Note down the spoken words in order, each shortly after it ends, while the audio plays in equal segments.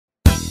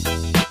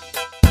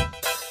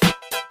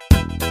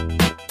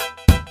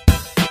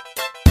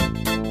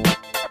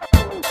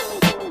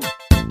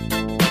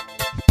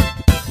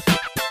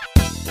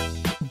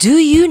Do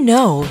you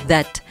know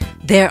that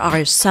there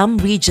are some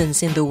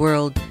regions in the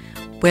world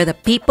where the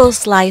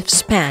people's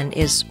lifespan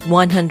is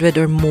 100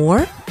 or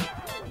more?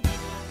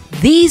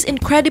 These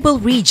incredible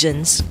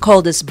regions,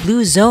 called as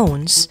blue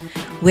zones,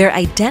 were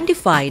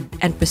identified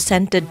and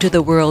presented to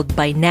the world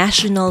by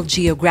National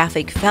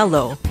Geographic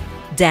fellow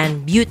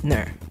Dan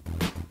Buettner.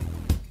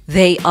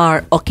 They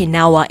are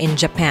Okinawa in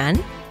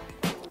Japan,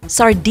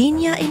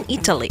 Sardinia in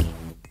Italy,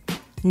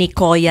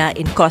 Nicoya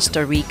in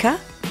Costa Rica,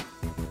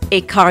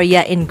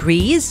 Icaria in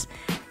Greece,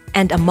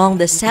 and among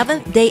the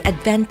Seventh-day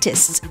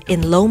Adventists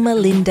in Loma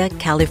Linda,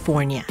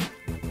 California.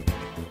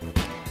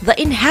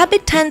 The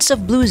inhabitants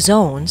of blue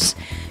zones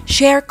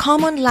share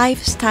common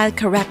lifestyle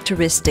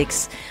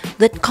characteristics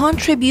that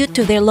contribute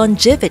to their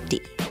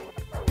longevity.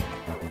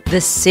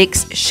 The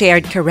 6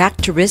 shared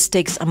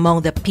characteristics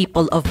among the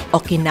people of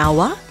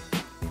Okinawa,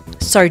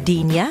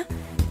 Sardinia,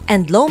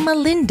 and Loma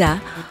Linda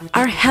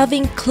are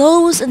having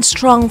close and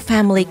strong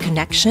family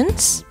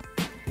connections,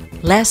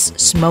 less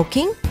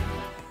smoking,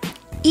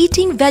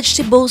 eating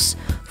vegetables,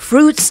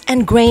 fruits,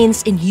 and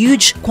grains in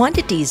huge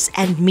quantities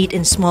and meat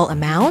in small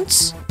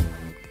amounts,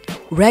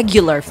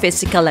 regular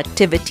physical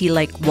activity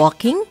like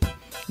walking,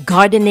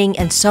 gardening,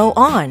 and so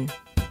on,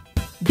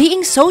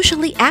 being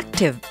socially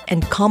active,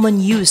 and common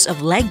use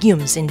of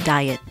legumes in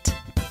diet.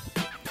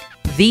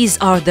 These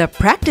are the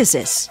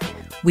practices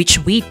which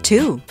we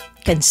too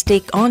can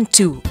stick on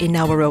to in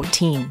our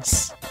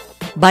routines.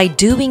 By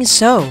doing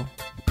so,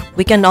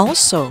 we can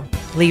also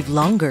live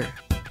longer.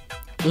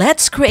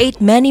 Let's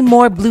create many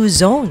more blue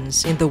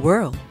zones in the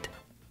world.